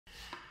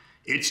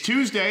It's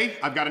Tuesday.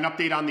 I've got an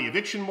update on the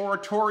eviction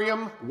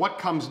moratorium, what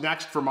comes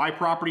next for my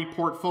property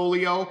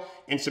portfolio,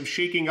 and some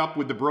shaking up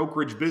with the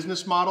brokerage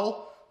business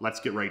model. Let's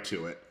get right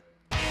to it.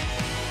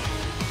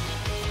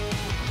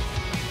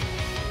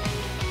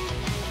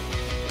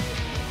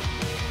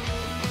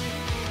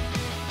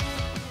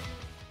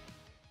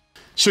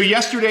 So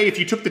yesterday, if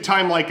you took the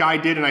time like I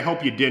did, and I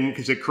hope you didn't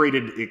because it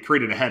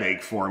created a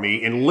headache for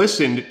me, and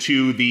listened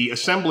to the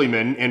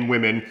assemblymen and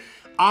women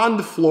on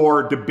the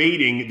floor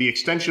debating the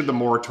extension of the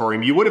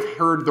moratorium, you would have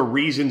heard the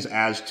reasons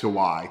as to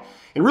why.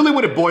 And really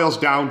what it boils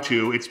down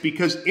to, it's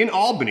because in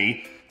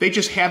Albany, they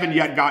just haven't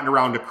yet gotten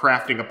around to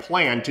crafting a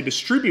plan to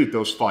distribute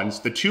those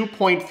funds, the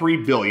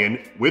 $2.3 billion,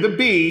 with a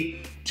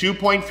B,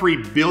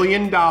 $2.3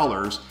 billion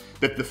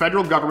that the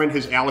federal government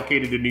has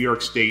allocated to New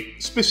York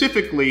State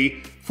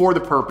specifically for the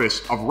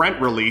purpose of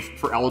rent relief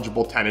for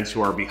eligible tenants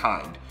who are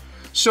behind.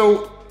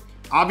 So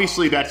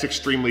obviously that's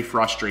extremely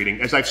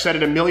frustrating. As I've said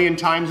it a million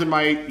times in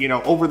my,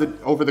 over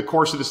the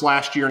course of this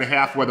last year and a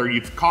half, whether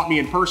you've caught me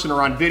in person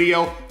or on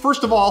video,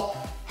 first of all,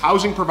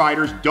 housing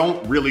providers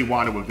don't really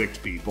want to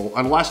evict people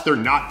unless they're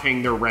not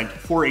paying their rent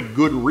for a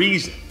good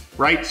reason,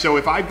 right? So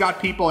if I've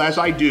got people, as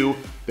I do,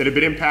 that have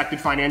been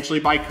impacted financially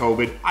by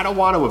COVID, I don't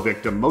want to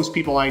evict them. Most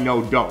people I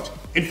know don't.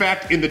 In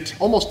fact, in the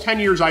almost 10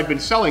 years I've been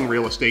selling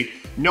real estate,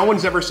 no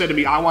one's ever said to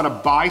me, I want to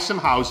buy some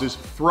houses,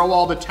 throw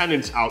all the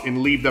tenants out,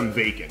 and leave them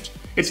vacant.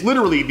 It's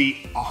literally the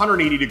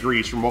 180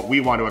 degrees from what we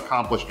want to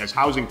accomplish as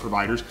housing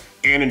providers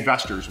and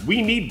investors.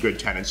 We need good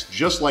tenants,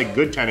 just like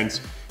good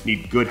tenants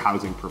need good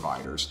housing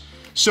providers.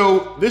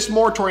 So this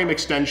moratorium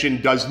extension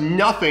does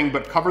nothing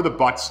but cover the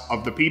butts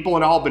of the people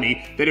in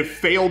Albany that have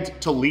failed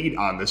to lead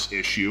on this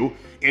issue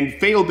and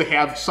failed to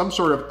have some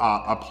sort of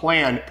a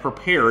plan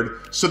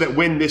prepared so that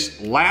when this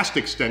last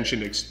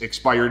extension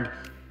expired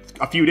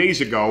a few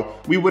days ago,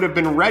 we would have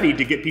been ready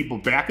to get people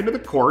back into the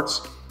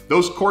courts.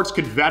 Those courts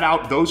could vet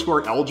out those who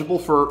are eligible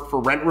for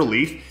rent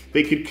relief.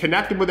 They could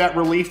connect them with that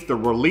relief. The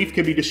relief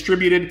can be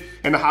distributed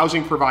and the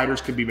housing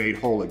providers can be made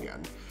whole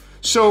again.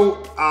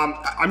 So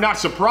I'm not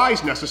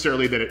surprised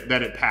necessarily that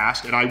it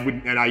passed, and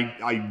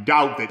I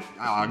doubt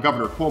that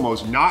Governor Cuomo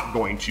is not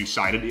going to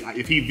sign it.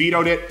 If he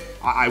vetoed it,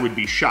 I would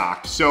be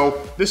shocked.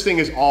 So this thing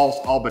is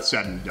all but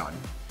said and done.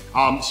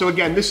 So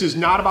again, this is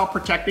not about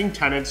protecting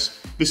tenants.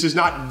 This is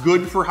not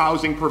good for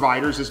housing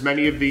providers, as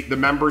many of the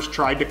members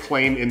tried to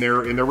claim in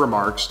their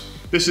remarks.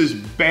 This is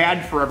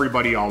bad for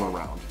everybody all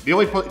around. The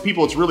only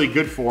people it's really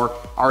good for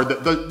are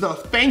the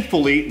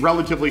thankfully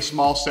relatively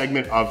small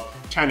segment of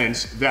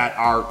tenants that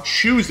are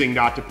choosing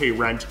not to pay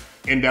rent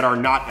and that are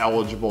not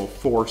eligible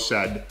for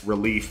said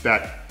relief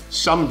that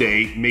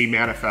someday may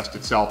manifest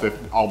itself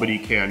if Albany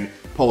can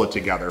pull it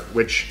together,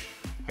 which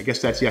I guess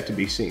that's yet to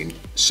be seen.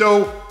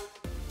 So,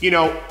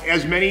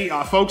 as many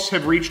folks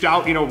have reached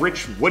out,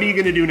 Rich, what are you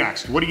gonna do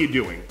next? What are you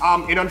doing?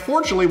 And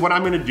unfortunately, what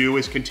I'm gonna do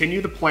is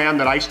continue the plan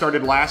that I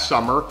started last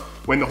summer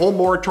when the whole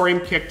moratorium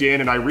kicked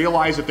in and I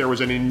realized that there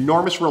was an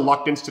enormous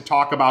reluctance to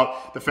talk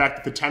about the fact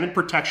that the Tenant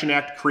Protection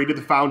Act created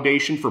the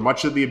foundation for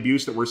much of the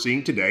abuse that we're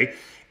seeing today.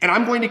 And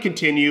I'm going to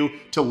continue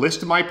to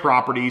list my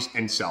properties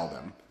and sell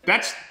them.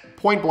 That's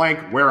point blank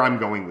where I'm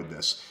going with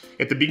this.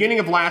 At the beginning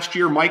of last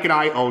year, Mike and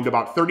I owned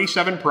about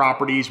 37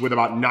 properties with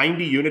about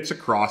 90 units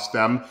across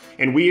them,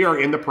 and we are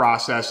in the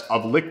process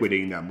of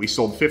liquidating them. We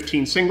sold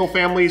 15 single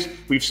families.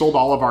 We've sold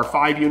all of our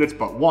 5 units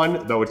but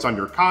one, though it's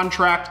under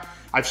contract.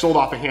 I've sold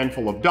off a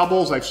handful of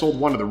doubles. I've sold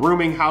one of the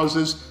rooming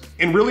houses.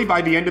 And really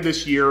by the end of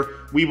this year,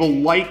 we will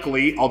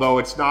likely, although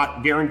it's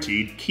not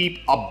guaranteed,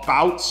 keep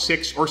about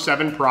 6 or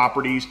 7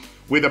 properties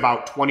with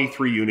about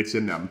 23 units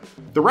in them.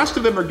 The rest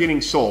of them are getting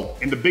sold.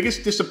 And the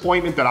biggest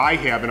disappointment that I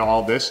have in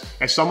all of this,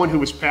 as someone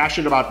who is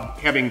passionate about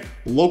having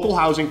local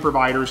housing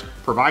providers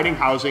providing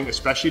housing,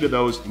 especially to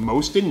those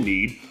most in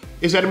need,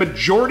 is that a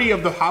majority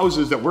of the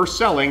houses that we're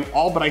selling,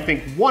 all but I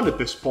think one at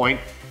this point,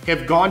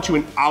 have gone to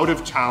an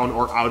out-of-town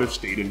or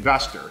out-of-state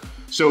investor.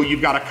 So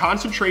you've got a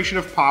concentration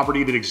of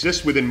poverty that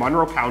exists within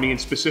Monroe County and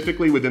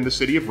specifically within the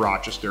city of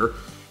Rochester.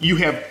 You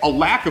have a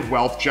lack of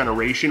wealth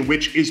generation,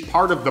 which is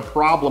part of the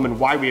problem and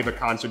why we have a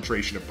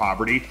concentration of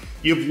poverty.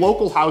 You have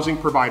local housing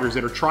providers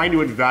that are trying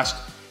to invest,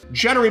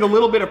 generate a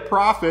little bit of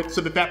profit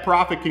so that that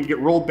profit can get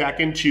rolled back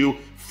into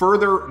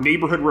further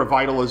neighborhood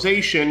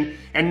revitalization.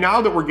 And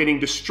now that we're getting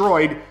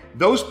destroyed,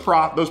 those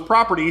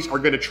properties are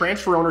going to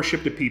transfer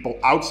ownership to people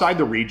outside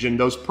the region.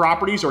 Those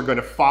properties are going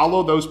to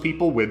follow those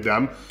people with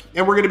them.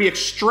 And we're going to be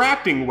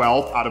extracting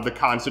wealth out of the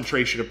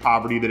concentration of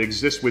poverty that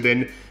exists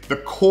within the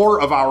core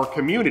of our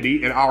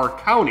community and our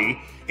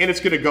county. And it's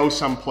going to go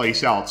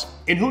someplace else.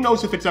 And who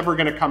knows if it's ever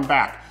going to come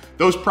back.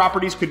 Those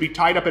properties could be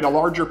tied up in a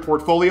larger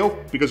portfolio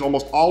because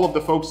almost all of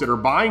the folks that are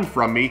buying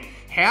from me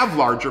have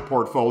larger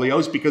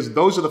portfolios because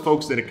those are the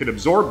folks that could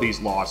absorb these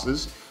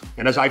losses.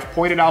 And as I've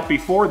pointed out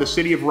before, the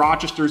city of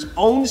Rochester's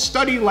own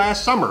study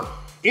last summer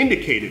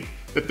indicated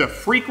that the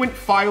frequent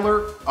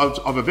filer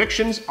of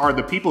evictions are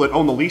the people that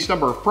own the least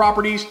number of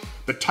properties.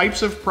 The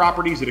types of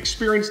properties that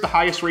experience the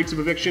highest rates of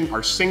eviction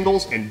are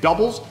singles and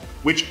doubles.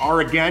 which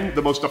are, again,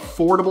 the most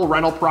affordable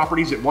rental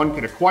properties that one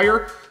can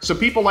acquire. So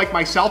people like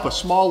myself, a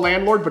small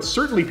landlord, but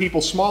certainly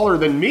people smaller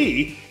than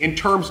me in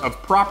terms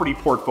of property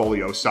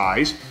portfolio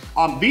size,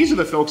 these are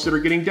the folks that are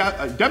getting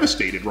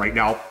devastated right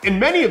now. And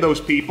many of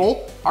those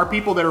people are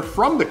people that are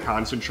from the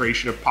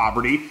concentration of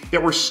poverty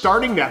that were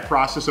starting that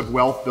process of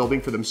wealth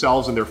building for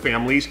themselves and their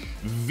families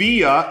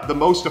via the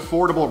most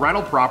affordable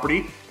rental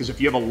property. Because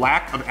if you have a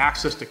lack of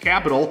access to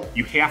capital,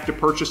 you have to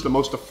purchase the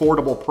most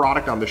affordable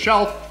product on the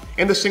shelf,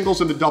 and the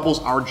singles and the doubles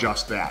are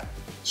just that.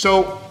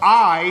 So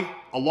I,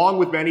 along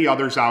with many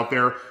others out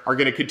there, are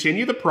going to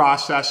continue the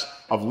process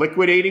of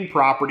liquidating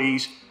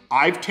properties.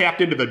 I've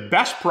tapped into the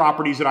best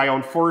properties that I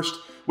own first,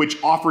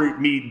 which offer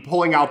me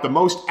pulling out the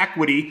most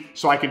equity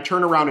so I can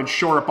turn around and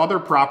shore up other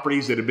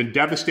properties that have been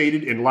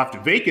devastated and left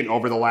vacant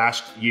over the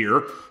last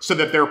year so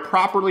that they're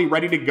properly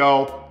ready to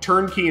go,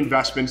 turnkey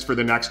investments for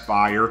the next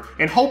buyer,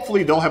 and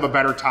hopefully they'll have a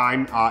better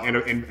time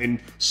and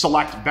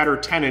select better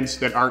tenants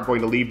that aren't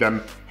going to leave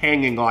them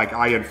hanging like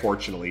I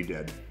unfortunately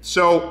did.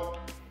 So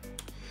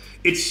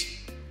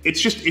it's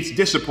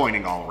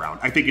disappointing all around.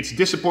 I think it's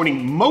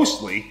disappointing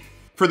mostly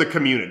for the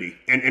community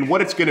and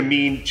what it's going to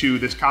mean to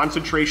this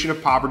concentration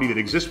of poverty that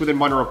exists within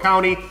Monroe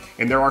County.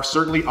 And there are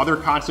certainly other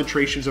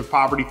concentrations of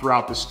poverty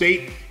throughout the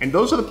state. And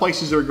those are the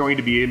places that are going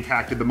to be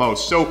impacted the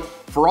most. So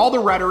for all the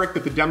rhetoric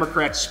that the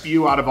Democrats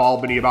spew out of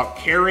Albany about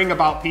caring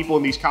about people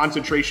in these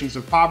concentrations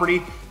of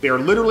poverty, they are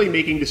literally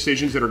making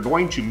decisions that are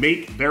going to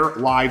make their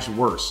lives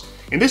worse.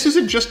 And this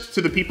isn't just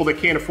to the people that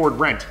can't afford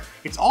rent.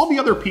 It's all the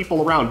other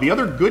people around, the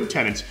other good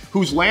tenants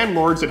whose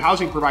landlords and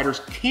housing providers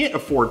can't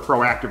afford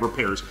proactive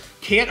repairs,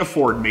 can't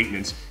afford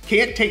maintenance,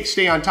 can't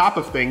stay on top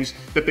of things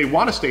that they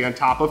want to stay on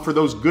top of for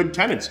those good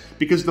tenants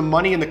because the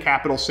money and the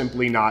capital's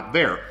simply not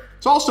there.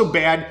 It's also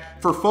bad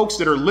for folks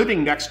that are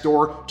living next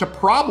door to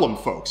problem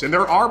folks, and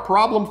there are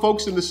problem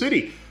folks in the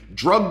city.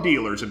 Drug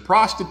dealers and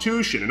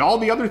prostitution and all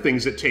the other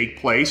things that take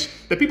place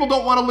that people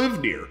don't want to live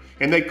near.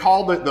 And they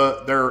call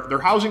their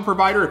housing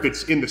provider if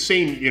it's in the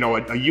same,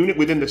 a unit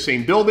within the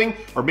same building,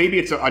 or maybe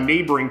it's a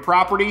neighboring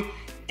property.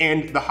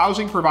 And the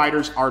housing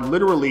providers are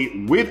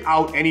literally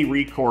without any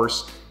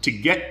recourse to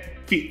get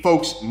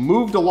folks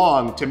moved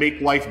along to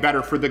make life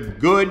better for the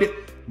good,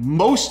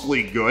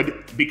 mostly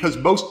good, because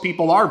most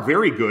people are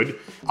very good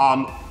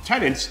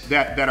tenants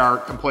that are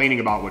complaining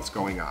about what's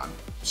going on.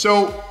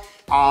 So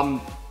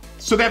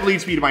that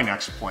leads me to my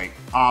next point.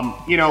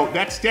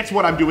 That's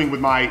what I'm doing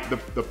with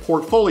the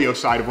portfolio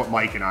side of what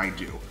Mike and I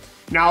do.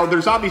 Now,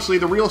 there's obviously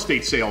the real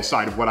estate sales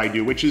side of what I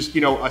do, which is,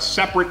 a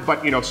separate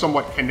but,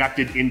 somewhat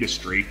connected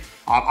industry.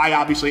 I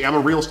obviously am a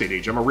real estate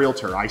agent. I'm a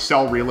realtor. I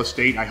sell real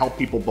estate. I help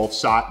people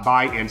both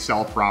buy and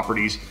sell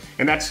properties.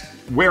 And that's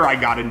where I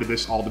got into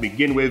this all to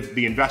begin with.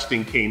 The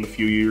investing came a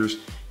few years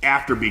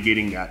after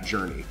beginning that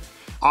journey.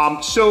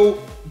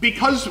 So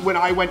because when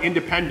I went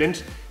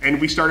independent and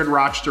we started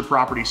Rochester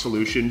Property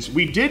Solutions,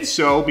 we did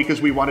so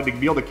because we wanted to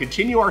be able to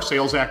continue our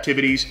sales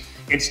activities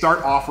and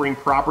start offering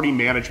property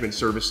management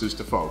services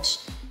to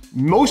folks.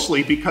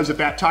 Mostly because at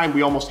that time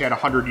we almost had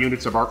 100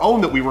 units of our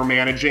own that we were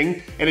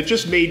managing, and it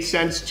just made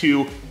sense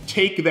to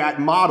take that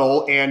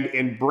model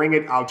and bring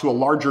it out to a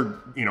larger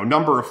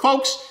number of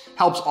folks,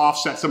 helps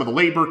offset some of the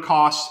labor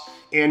costs,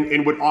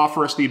 and would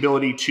offer us the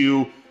ability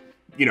to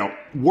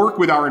work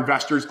with our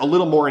investors a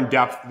little more in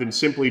depth than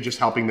simply just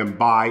helping them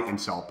buy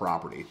and sell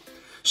property.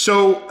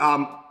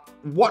 So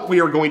what we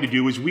are going to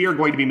do is we are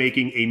going to be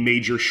making a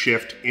major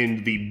shift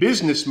in the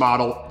business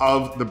model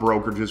of the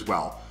brokerage as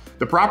well.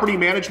 The property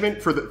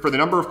management for the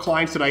number of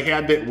clients that I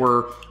had that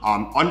were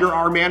under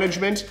our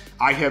management,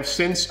 I have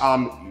since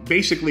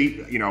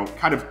basically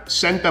kind of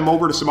sent them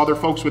over to some other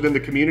folks within the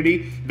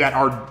community that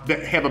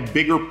have a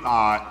bigger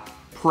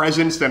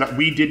presence than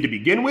we did to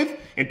begin with,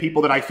 and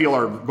people that I feel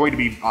are going to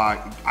be,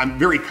 I'm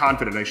very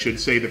confident, I should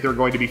say, that they're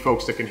going to be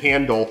folks that can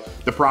handle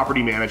the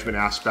property management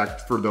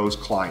aspect for those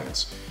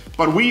clients.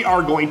 But we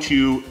are going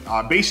to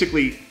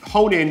basically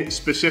hone in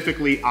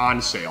specifically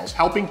on sales,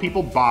 helping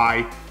people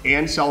buy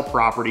and sell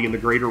property in the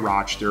greater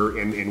Rochester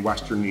and in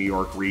Western New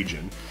York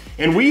region.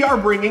 And we are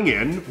bringing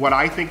in what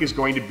I think is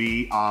going to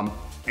be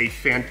a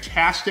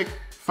fantastic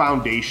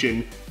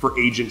foundation for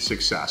agent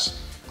success.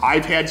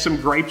 I've had some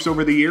gripes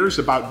over the years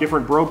about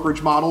different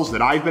brokerage models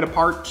that I've been a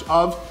part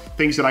of,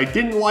 things that I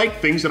didn't like,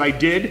 things that I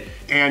did,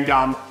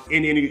 and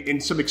in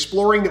some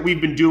exploring that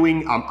we've been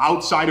doing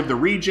outside of the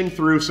region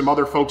through some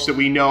other folks that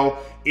we know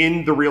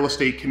in the real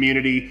estate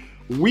community,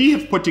 we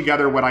have put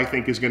together what I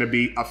think is going to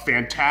be a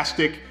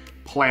fantastic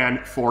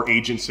plan for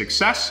agent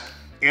success.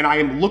 And I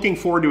am looking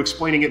forward to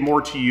explaining it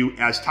more to you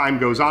as time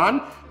goes on.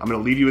 I'm going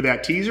to leave you with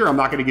that teaser. I'm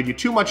not going to give you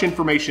too much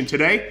information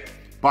today,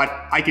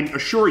 but I can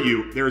assure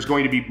you there is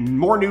going to be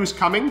more news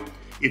coming.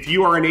 If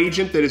you are an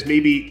agent that is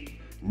maybe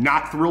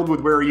not thrilled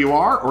with where you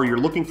are, or you're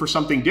looking for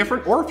something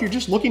different, or if you're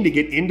just looking to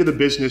get into the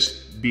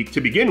business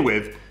to begin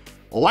with,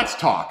 let's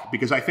talk,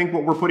 because I think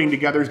what we're putting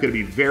together is going to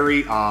be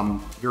very,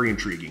 very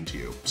intriguing to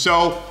you.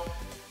 So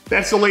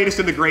that's the latest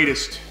and the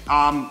greatest.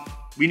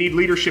 We need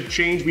leadership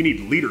change. We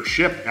need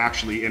leadership,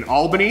 actually, in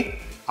Albany.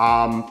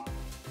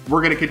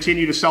 We're going to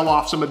continue to sell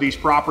off some of these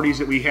properties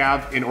that we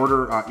have in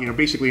order,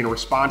 basically in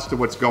response to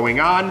what's going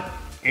on.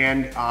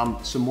 And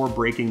some more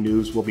breaking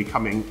news will be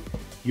coming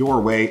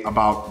your way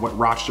about what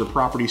Rochester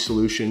Property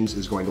Solutions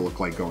is going to look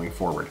like going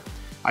forward.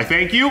 I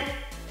thank you.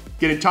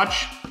 Get in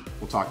touch.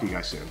 We'll talk to you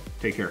guys soon.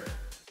 Take care.